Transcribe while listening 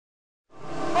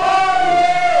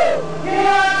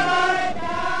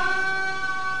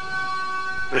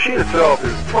machine itself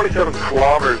is 27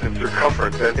 kilometers in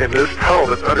circumference, and in this tunnel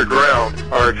that's underground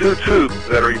are two tubes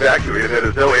that are evacuated.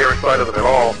 There's no air inside of them at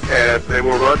all, and they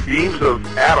will run beams of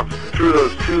atoms through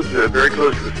those tubes at very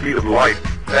close to the speed of light.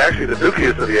 Actually, the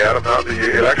nucleus of the atom, not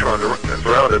the electrons that's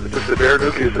around it, but just the bare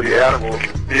nucleus of the atom will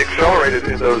be accelerated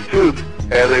in those tubes,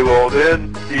 and they will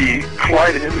then be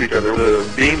collided into each other.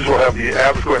 The beams will have the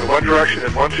atoms going in one direction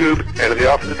in one tube and in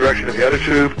the opposite direction in the other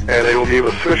tube, and they will be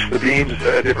able to switch the beams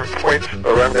at different points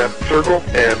around that circle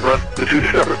and run the two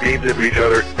separate beams into each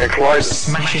other and collide them.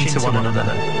 Smash into one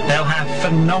another. They'll have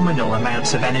phenomenal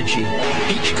amounts of energy.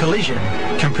 Each collision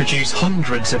can produce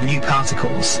hundreds of new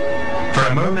particles. For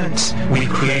a moment, we've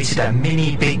created a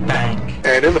mini Big Bang.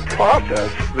 And in the process,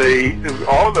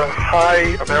 all the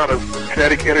high amount of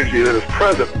kinetic energy that is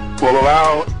present will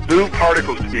allow new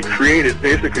particles to be created,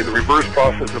 basically the reverse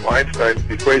process of Einstein's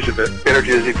equation that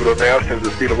energy is equal to mass times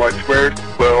the speed of light squared.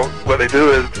 Well, what they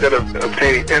do is, instead of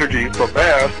obtaining energy from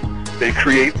mass, they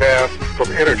create mass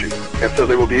from energy. And so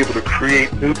they will be able to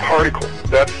create new particles.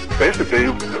 That's basically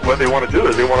what they want to do,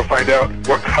 is they want to find out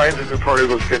what kinds of new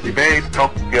particles can be made,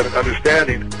 help get an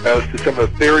understanding as to some of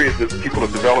the theories that people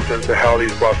have developed as to how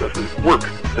these processes work.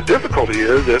 The difficulty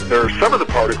is that there are some of the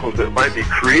particles that might be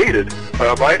created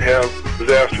might have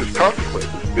disastrous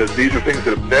consequences, because these are things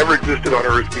that have never existed on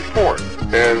Earth before.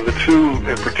 And the two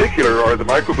in particular are the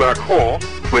micro-black hole,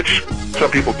 which some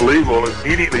people believe will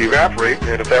immediately evaporate,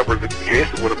 and if that were the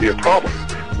case, it wouldn't be a problem.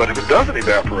 But if it doesn't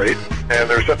evaporate, and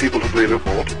there are some people who believe it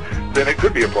won't, then it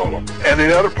could be a problem. And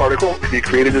the other particle to be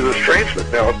created is estrangement.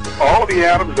 Now, all of the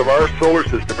atoms of our solar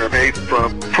system are made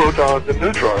from protons and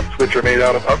neutrons, which are made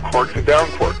out of up quarks and down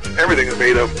quarks. Everything is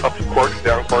made of up quarks and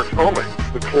down quarks only.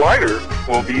 The collider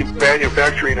will be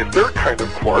manufacturing a third kind of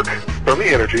quark from the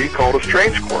energy called a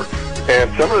strange quark.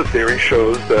 And some of the theory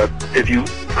shows that if you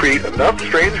create enough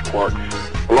strange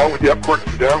quarks, along with the up quarks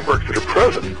and down quarks that are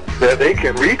present, that they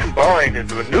can recombine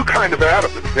into a new kind of atom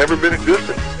that's never been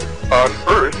existent on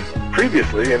Earth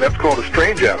previously, and that's called a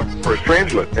strange atom, or a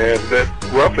strangelet, and that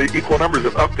roughly equal numbers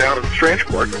of up, down, and strange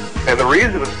quarks. And the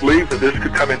reason it's believed that this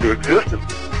could come into existence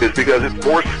is because it's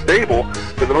more stable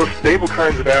than the most stable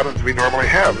kinds of atoms we normally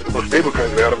have. The most stable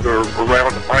kinds of atoms are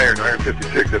around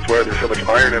iron-56. That's why there's so much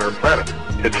iron in our planet.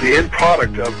 It's the end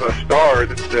product of a star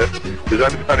that is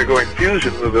undergoing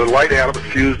fusion. The light atoms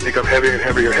fuse and become heavier and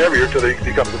heavier and heavier until they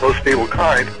become the most stable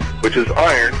kind, which is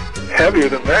iron. Heavier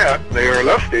than that, they are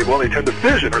less stable, and they tend to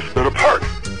fission or split apart.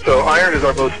 So iron is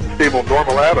our most stable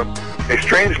normal atom. A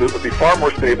strangelet would be far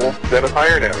more stable than an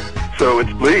iron atom. So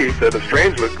it's believed that a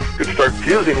strangelet could start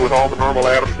fusing with all the normal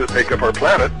atoms that make up our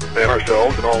planet and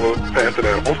ourselves and all the plants and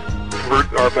animals,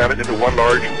 convert our planet into one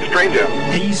large strange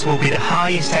atom. These will be the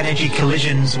highest energy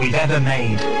collisions we've ever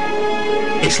made.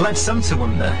 It's led some to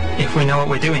wonder if we know what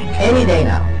we're doing. Any day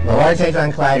now, the Large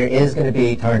Hadron Collider is going to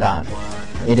be turned on.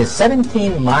 It is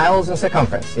 17 miles in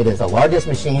circumference. It is the largest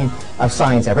machine of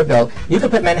science ever built. You could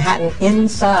put Manhattan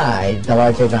inside the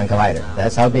Large Hadron Collider.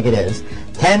 That's how big it is.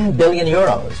 10 billion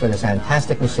euros for this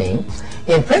fantastic machine.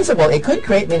 In principle, it could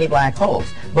create mini black holes,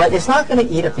 but it's not going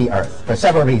to eat up the Earth for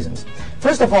several reasons.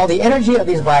 First of all, the energy of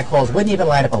these black holes wouldn't even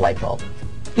light up a light bulb.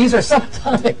 These are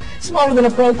subatomic, smaller than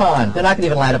a proton. They're not going to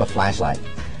even light up a flashlight.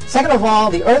 Second of all,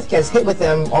 the Earth gets hit with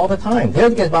them all the time. The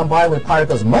Earth gets bombarded with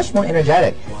particles much more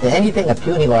energetic than anything a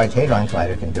puny Large Hadron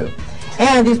Collider can do.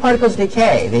 And these particles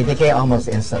decay. They decay almost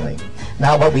instantly.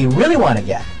 Now, what we really want to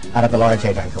get out of the Large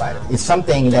Hadron Collider is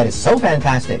something that is so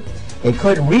fantastic, it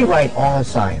could rewrite all of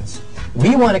science.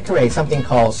 We want to create something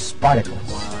called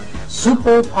sparticles.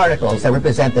 Super particles that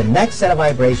represent the next set of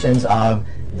vibrations of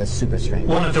the superstring.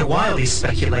 One of the wildest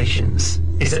speculations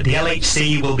is that the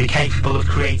LHC will be capable of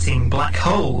creating black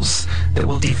holes that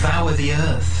will devour the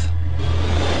Earth.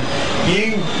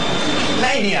 You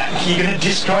maniac, you're going to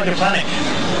destroy the planet.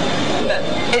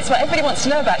 It's what everybody wants to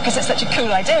know about because it's such a cool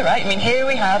idea, right? I mean, here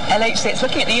we have LHC. It's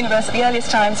looking at the universe at the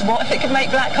earliest times. What if it could make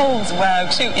black holes?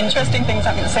 Wow, two interesting things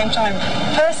happening at the same time.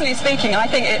 Personally speaking, I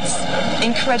think it's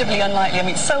incredibly unlikely. I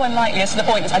mean, so unlikely as to the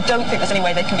point that I don't think there's any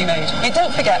way they can be made. I mean,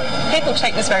 don't forget, people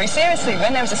take this very seriously.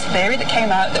 When there was this theory that came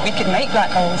out that we could make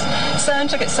black holes, CERN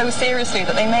took it so seriously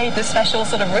that they made this special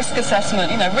sort of risk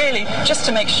assessment, you know, really just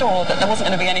to make sure that there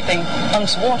wasn't going to be anything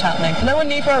untoward happening. No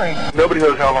one need worry. Nobody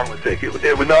knows how long it would take.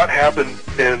 It would not happen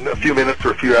in a few minutes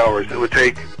or a few hours. It would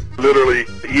take literally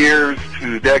years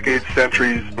to decades,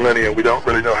 centuries, millennia. We don't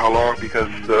really know how long because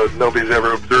nobody's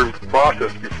ever observed the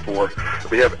process before.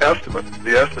 We have estimates.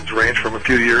 The estimates range from a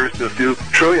few years to a few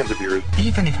trillions of years.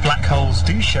 Even if black holes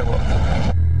do show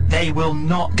up, they will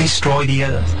not destroy the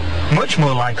Earth. Much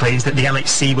more likely is that the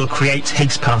LHC will create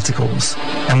Higgs particles,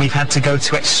 and we've had to go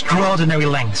to extraordinary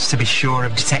lengths to be sure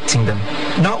of detecting them.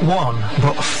 Not one,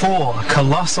 but 4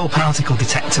 colossal particle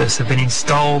detectors have been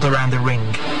installed around the ring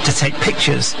to take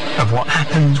pictures of what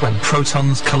happens when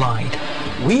protons collide.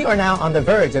 We are now on the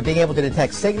verge of being able to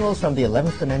detect signals from the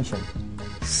 11th dimension,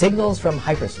 signals from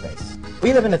hyperspace.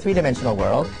 We live in a 3-dimensional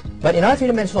world, but in our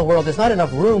 3-dimensional world, there's not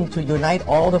enough room to unite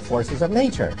all the forces of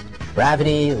nature.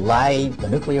 Gravity, light, the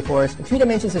nuclear force. In 3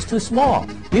 dimensions is too small.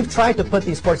 We've tried to put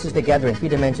these forces together in 3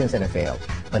 dimensions and it failed.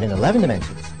 But in 11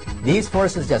 dimensions, these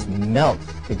forces just melt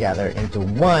together into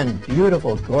one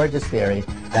beautiful, gorgeous theory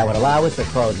that would allow us to,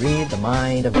 quote, read the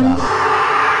mind of God.